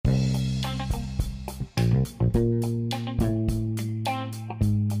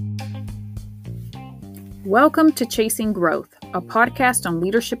Welcome to Chasing Growth, a podcast on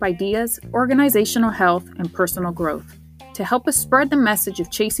leadership ideas, organizational health, and personal growth. To help us spread the message of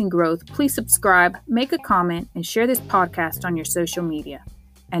chasing growth, please subscribe, make a comment, and share this podcast on your social media.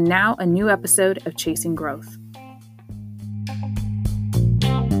 And now, a new episode of Chasing Growth.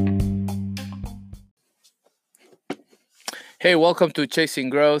 Hey, welcome to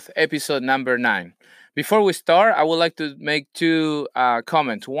Chasing Growth, episode number 9. Before we start, I would like to make two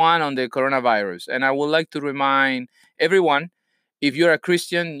comments. One on the coronavirus. And I would like to remind everyone, if you're a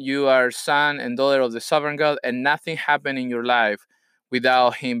Christian, you are son and daughter of the sovereign God, and nothing happened in your life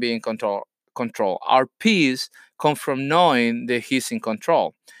without Him being in control. Our peace comes from knowing that He's in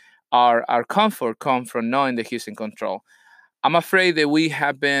control. Our comfort comes from knowing that He's in control. I'm afraid that we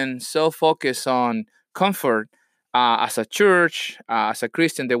have been so focused on comfort as a church, as a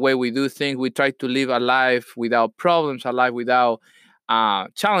Christian, the way we do things. We try to live a life without problems, a life without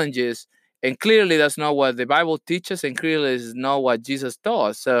challenges. And clearly that's not what the Bible teaches, and clearly is not what Jesus taught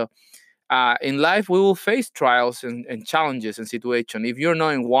us. So in life, we will face trials and challenges and situations. If you're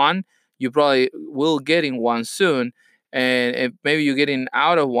not in one, you probably will get in one soon. And maybe you're getting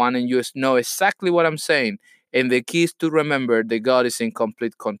out of one and you know exactly what I'm saying. And the key is to remember that God is in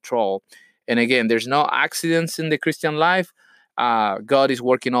complete control. And again, there's no accidents in the Christian life. God is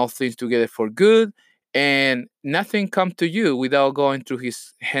working all things together for good, and nothing comes to you without going through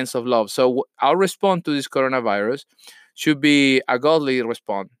His hands of love. So our response to this coronavirus should be a godly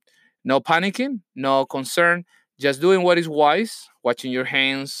response. No panicking, no concern, just doing what is wise, watching your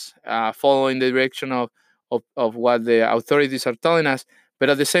hands, following the direction of what the authorities are telling us, but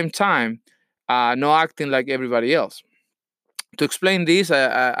at the same time, no acting like everybody else. To explain this,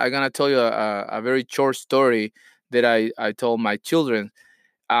 I'm going to tell you a very short story that I told my children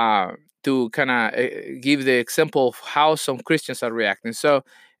to kind of give the example of how some Christians are reacting. So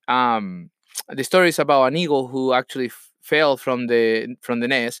the story is about an eagle who actually fell from the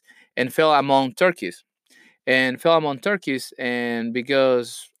nest and fell among turkeys. And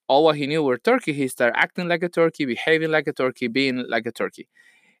because all what he knew were turkey, he started acting like a turkey, behaving like a turkey, being like a turkey,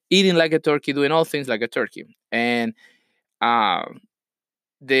 eating like a turkey, doing all things like a turkey. And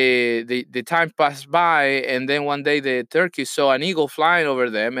the time passed by, and then one day the turkeys saw an eagle flying over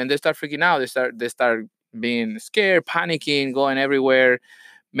them, and they start freaking out. They start being scared, panicking, going everywhere,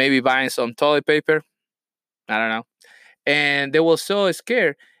 maybe buying some toilet paper. I don't know. And they were so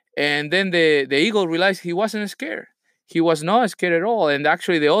scared. And then the eagle realized he wasn't scared. He was not scared at all. And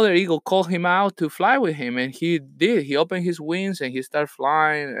actually, the other eagle called him out to fly with him, and he did. He opened his wings and he started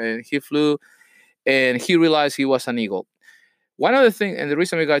flying, and he flew, and he realized he was an eagle. One other thing, and the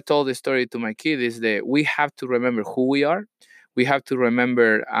reason I told this story to my kid is that we have to remember who we are. We have to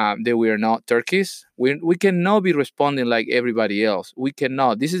remember that we are not turkeys. We cannot be responding like everybody else. We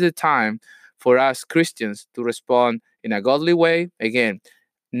cannot. This is the time for us Christians to respond in a godly way. Again,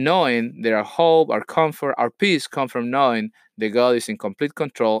 knowing that our hope, our comfort, our peace come from knowing that God is in complete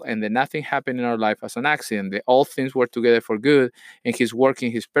control and that nothing happened in our life as an accident, that all things work together for good, and He's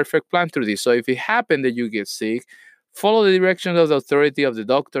working His perfect plan through this. So if it happened that you get sick, follow the directions of the authority of the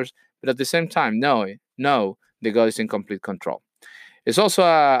doctors, but at the same time, know that God is in complete control. It's also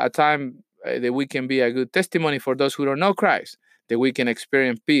a time that we can be a good testimony for those who don't know Christ, that we can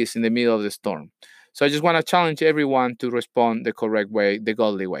experience peace in the middle of the storm. So I just want to challenge everyone to respond the correct way, the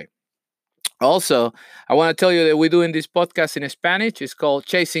godly way. Also, I want to tell you that we're doing this podcast in Spanish. It's called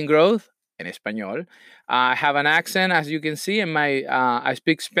Chasing Growth, en español. I have an accent, as you can see, and I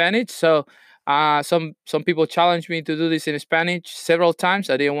speak Spanish. So some people challenged me to do this in Spanish several times.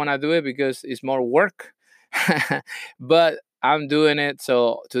 I didn't want to do it because it's more work, but I'm doing it.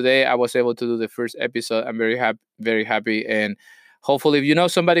 So today I was able to do the first episode. I'm very happy. And hopefully, if you know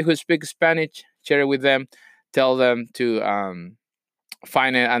somebody who speaks Spanish, share it with them. Tell them to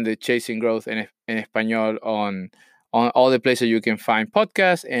find it under Chasing Growth en español on all the places you can find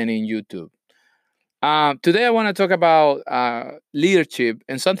podcasts and in YouTube. Today I want to talk about leadership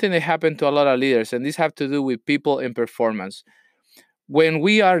and something that happened to a lot of leaders, and this have to do with people and performance. When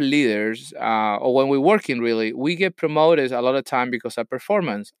we are leaders, or when we're working, really, we get promoted a lot of time because of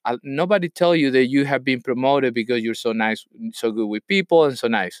performance. Nobody tell you that you have been promoted because you're so nice, so good with people, and so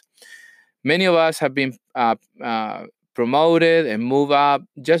nice. Many of us have been promoted and move up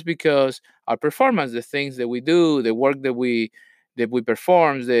just because our performance, the things that we do, the work that we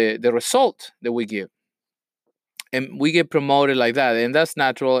perform, the result that we give. And we get promoted like that, and that's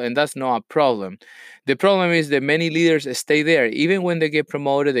natural, and that's not a problem. The problem is that many leaders stay there. Even when they get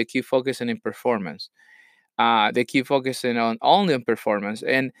promoted, they keep focusing on performance. They keep focusing on only on performance.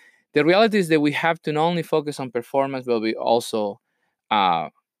 And The reality is that we have to not only focus on performance, but we also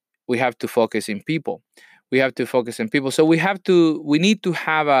we have to focus in people. We have to focus on people. So we need to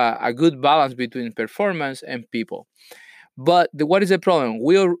have a good balance between performance and people. But what is the problem?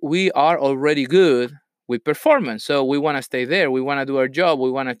 We are already good with performance, so we want to stay there. We want to do our job.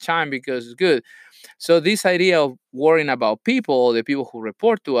 We want to shine because it's good. So this idea of worrying about people, the people who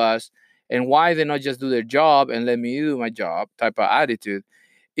report to us, and why they not just do their job and let me do my job type of attitude,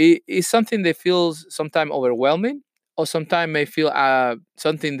 is something that feels sometimes overwhelming, or sometimes may feel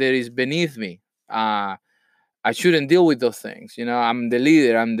something that is beneath me. I shouldn't deal with those things. I'm the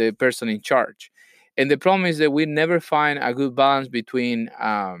leader. I'm the person in charge. And the problem is that we never find a good balance between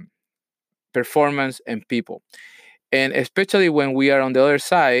performance and people. And especially when we are on the other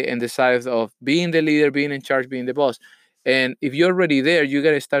side, and the side of being the leader, being in charge, being the boss. And if you're already there, you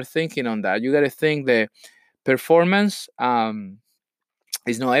got to start thinking on that. You got to think that performance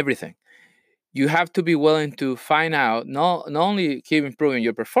is not everything. You have to be willing to find out, not only keep improving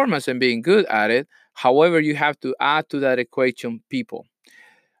your performance and being good at it, however, you have to add to that equation people.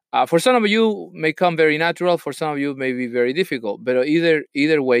 For some of you may come very natural, for some of you may be very difficult, but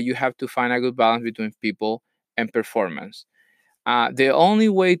either way, you have to find a good balance between people and performance. The only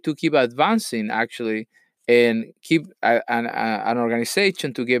way to keep advancing, actually, and keep an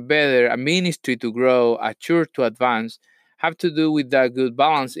organization to get better, a ministry to grow, a church to advance, have to do with that good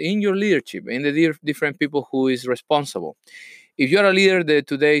balance in your leadership, in the different people who is responsible. If you're a leader that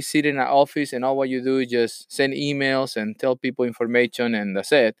today sit in an office and all what you do is just send emails and tell people information and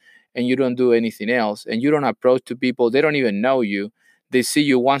that's it, and you don't do anything else, and you don't approach to people, they don't even know you, they see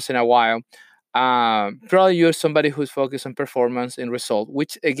you once in a while, probably you're somebody who's focused on performance and result,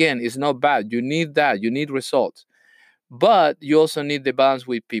 which again is not bad. You need that. You need results, but you also need the balance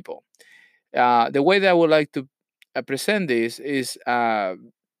with people. The way that I would like to present this is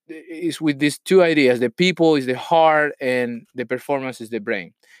with these two ideas: the people is the heart, and the performance is the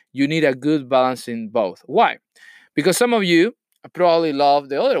brain. You need a good balance in both. Why? Because some of you probably love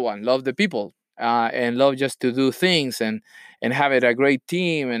the other one, love the people, and love just to do things and have it a great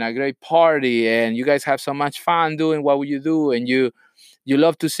team and a great party, and you guys have so much fun doing what you do, and you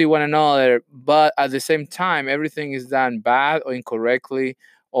love to see one another, but at the same time everything is done bad or incorrectly,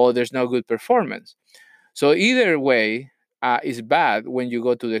 or there's no good performance. So either way is bad. When you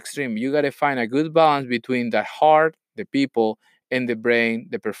go to the extreme, you got to find a good balance between the heart, the people, and the brain,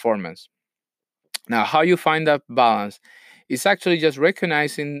 the performance. Now, how you find that balance is actually just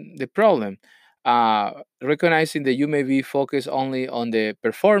recognizing the problem, recognizing that you may be focused only on the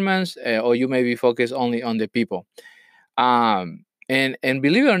performance, or you may be focused only on the people. And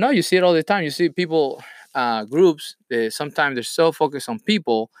believe it or not, you see it all the time. You see people, groups, sometimes they're so focused on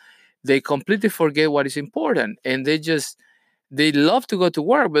people, they completely forget what is important, and they love to go to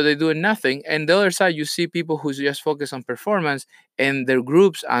work, but they're doing nothing. And the other side, you see people who just focus on performance, and their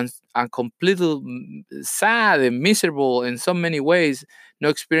groups are completely sad and miserable in so many ways, no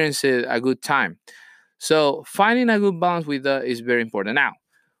experiencing a good time. So finding a good balance with that is very important. Now,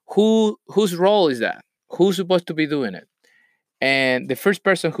 whose role is that? Who's supposed to be doing it? And the first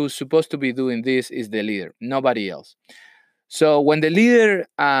person who's supposed to be doing this is the leader, nobody else. So when the leader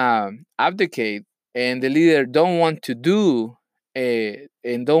abdicate, and the leader don't want to do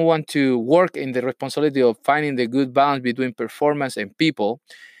and don't want to work in the responsibility of finding the good balance between performance and people,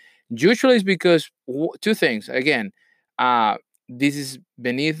 usually it's because two things. Again, uh, this is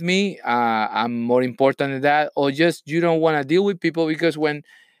beneath me. I'm more important than that, or just you don't want to deal with people, because when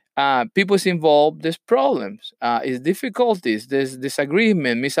people's involved, there's problems, there's difficulties, there's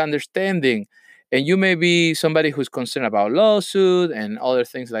disagreement, misunderstanding, and you may be somebody who's concerned about lawsuit and other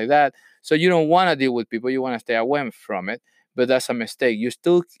things like that. So you don't want to deal with people, you want to stay away from it. But that's a mistake. You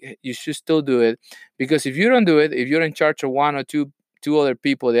should still do it, because if you don't do it, if you're in charge of one or two other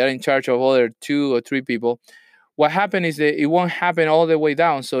people, they are in charge of other two or three people, what happens is that it won't happen all the way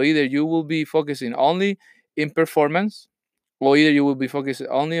down. So either you will be focusing only in performance, or either you will be focused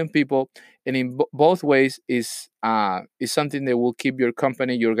only on people, and in both ways is something that will keep your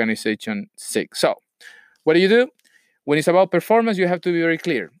company, your organization sick. So what do? When it's about performance, you have to be very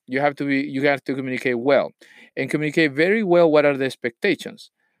clear. You have to communicate well, and communicate very well what are the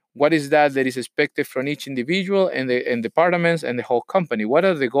expectations. What is that is expected from each individual and departments and the whole company? What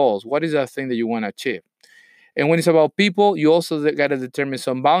are the goals? What is that thing that you want to achieve? And when it's about people, you also got to determine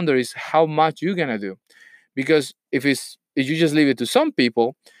some boundaries, how much you're gonna do. Because if you just leave it to some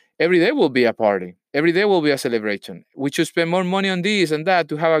people, every day will be a party. Every day will be a celebration. We should spend more money on this and that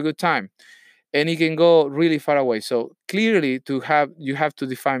to have a good time. And it can go really far away. So clearly you have to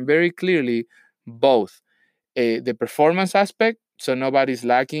define very clearly both the performance aspect, so nobody's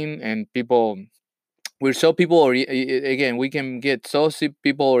lacking, and we're so again, we can get so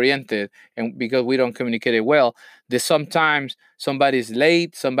people oriented, and because we don't communicate it well, that sometimes somebody's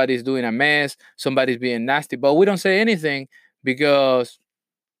late, somebody's doing a mess, somebody's being nasty, but we don't say anything because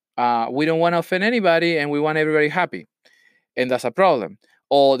we don't want to offend anybody and we want everybody happy, and that's a problem.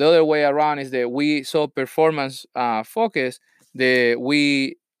 Or the other way around is that we so performance focused that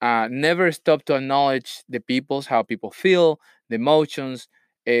we never stop to acknowledge how people feel, the emotions,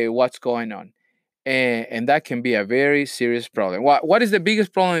 what's going on, and that can be a very serious problem. What is the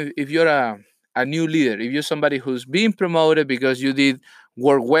biggest problem if you're a new leader? If you're somebody who's being promoted because you did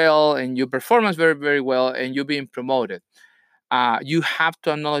work well and your performance very, very well, and you're being promoted, you have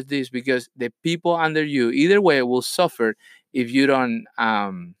to acknowledge this, because the people under you either way will suffer if you don't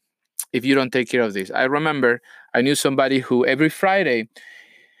take care of this. I remember I knew somebody who every Friday,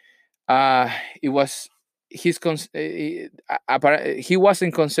 it was he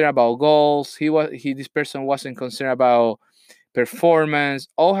wasn't concerned about goals. This person wasn't concerned about performance.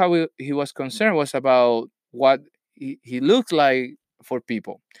 All how he was concerned was about what he looked like for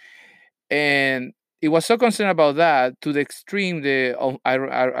people, and he was so concerned about that to the extreme. I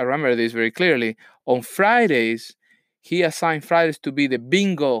remember this very clearly. On Fridays, he assigned Fridays to be the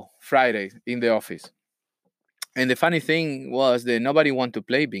bingo Friday in the office. And the funny thing was that nobody wanted to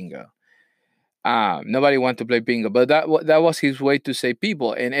play bingo. Nobody wanted to play bingo, but that was his way to save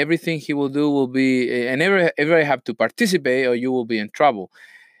people. And everything he will do will be, and everybody have to participate, or you will be in trouble.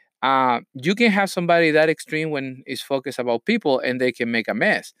 You can have somebody that extreme when it's focused about people, and they can make a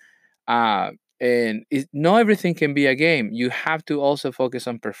mess. And not everything can be a game. You have to also focus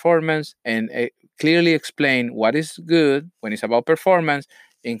on performance and clearly explain what is good when it's about performance,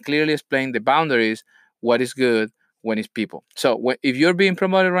 and clearly explain the boundaries, what is good when it's people. So if you're being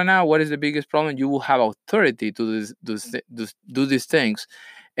promoted right now, what is the biggest problem? You will have authority to do these things.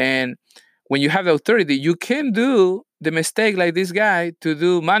 And when you have the authority, you can do the mistake like this guy to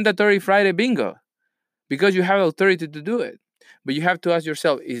do mandatory Friday bingo, because you have authority to do it. But you have to ask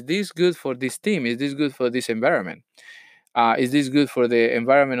yourself, is this good for this team? Is this good for this environment? Is this good for the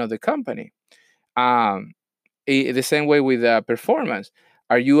environment of the company? The same way with performance.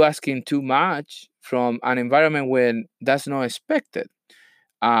 Are you asking too much from an environment when that's not expected?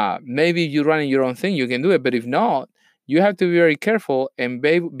 Maybe you're running your own thing, you can do it. But if not, you have to be very careful and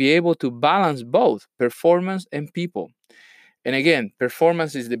be able to balance both performance and people. And again,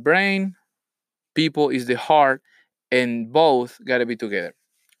 performance is the brain, people is the heart, and both got to be together.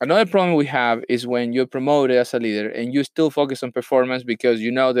 Another problem we have is when you're promoted as a leader and you still focus on performance because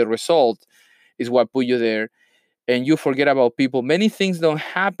you know the result is what put you there, and you forget about people. Many things don't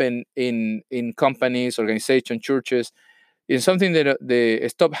happen in companies, organizations, churches. And something that the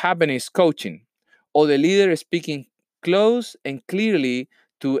stop happening is coaching, or the leader is speaking close and clearly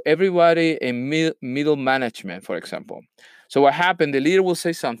to everybody in middle management, for example. So what happened? The leader will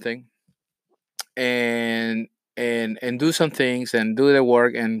say something, and do some things and do the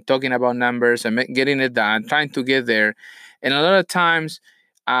work and talking about numbers and getting it done, trying to get there. And a lot of times,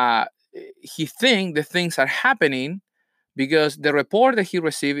 he think the things are happening because the report that he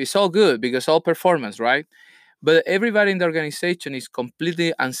received is all good, because all performance, right? But everybody in the organization is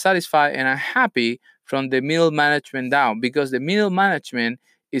completely unsatisfied and unhappy from the middle management down, because the middle management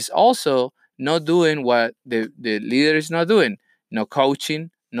is also not doing what the leader is not doing. No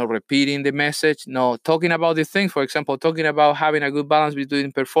coaching, no repeating the message, no talking about the things. For example, talking about having a good balance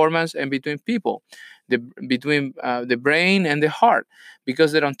between performance and between people, between the brain and the heart,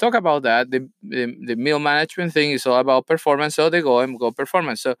 because they don't talk about that. The middle management thing is all about performance, so they go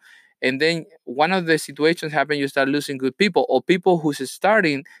performance. So, and then one of the situations happen, you start losing good people, or people who's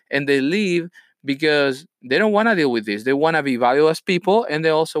starting and they leave because they don't want to deal with this. They want to be valued as people, and they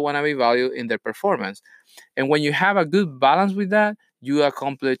also want to be valued in their performance. And when you have a good balance with that, you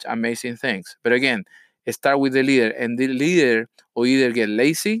accomplish amazing things. But again, start with the leader, and the leader will either get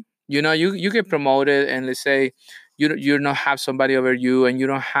lazy. You get promoted, and let's say you don't have somebody over you, and you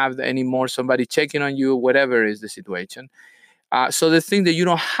don't have anymore somebody checking on you, whatever is the situation. So the thing that you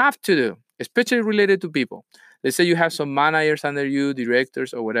don't have to do, especially related to people, let's say you have some managers under you,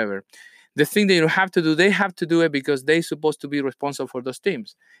 directors or whatever. The thing that you don't have to do, they have to do it because they're supposed to be responsible for those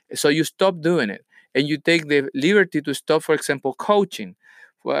teams. So you stop doing it, and you take the liberty to stop, for example, coaching.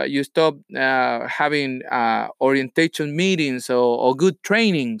 You stop having orientation meetings, or good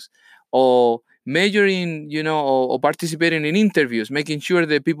trainings, or measuring, or participating in interviews, making sure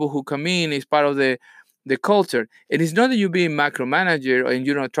that people who come in is part of the culture. And it's not that you being macromanager and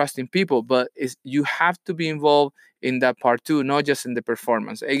you're not trusting people, but you have to be involved in that part too, not just in the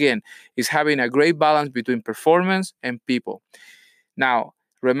performance. Again, it's having a great balance between performance and people. Now,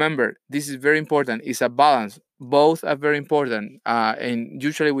 remember, this is very important. It's a balance. Both are very important. And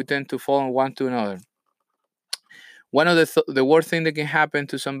usually we tend to fall on one to another. One of the worst thing that can happen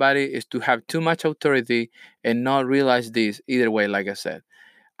to somebody is to have too much authority and not realize this either way, like I said.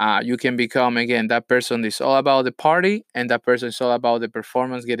 You can become, again, that person is all about the party and that person is all about the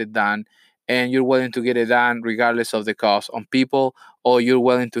performance, get it done. And you're willing to get it done regardless of the cost on people, or you're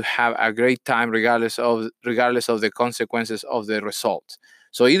willing to have a great time regardless of the consequences of the results.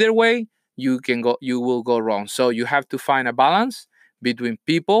 So either way, you will go wrong. So you have to find a balance between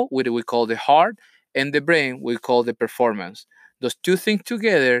people, which we call the heart, and the brain, we call the performance. Those two things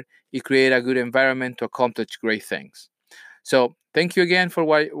together, it create a good environment to accomplish great things. So thank you again for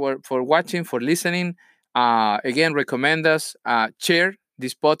watching, for listening. Again, recommend us, share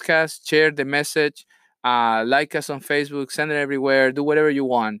this podcast, share the message, like us on Facebook, send it everywhere, do whatever you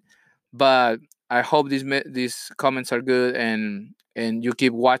want. But I hope these comments are good and you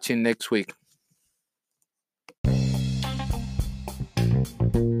keep watching next week.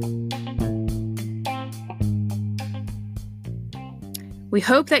 We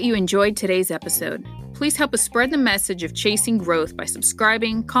hope that you enjoyed today's episode. Please help us spread the message of chasing growth by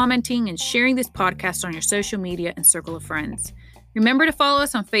subscribing, commenting, and sharing this podcast on your social media and circle of friends. Remember to follow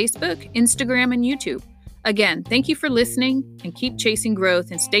us on Facebook, Instagram, and YouTube. Again, thank you for listening and keep chasing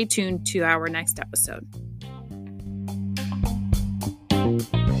growth and stay tuned to our next episode.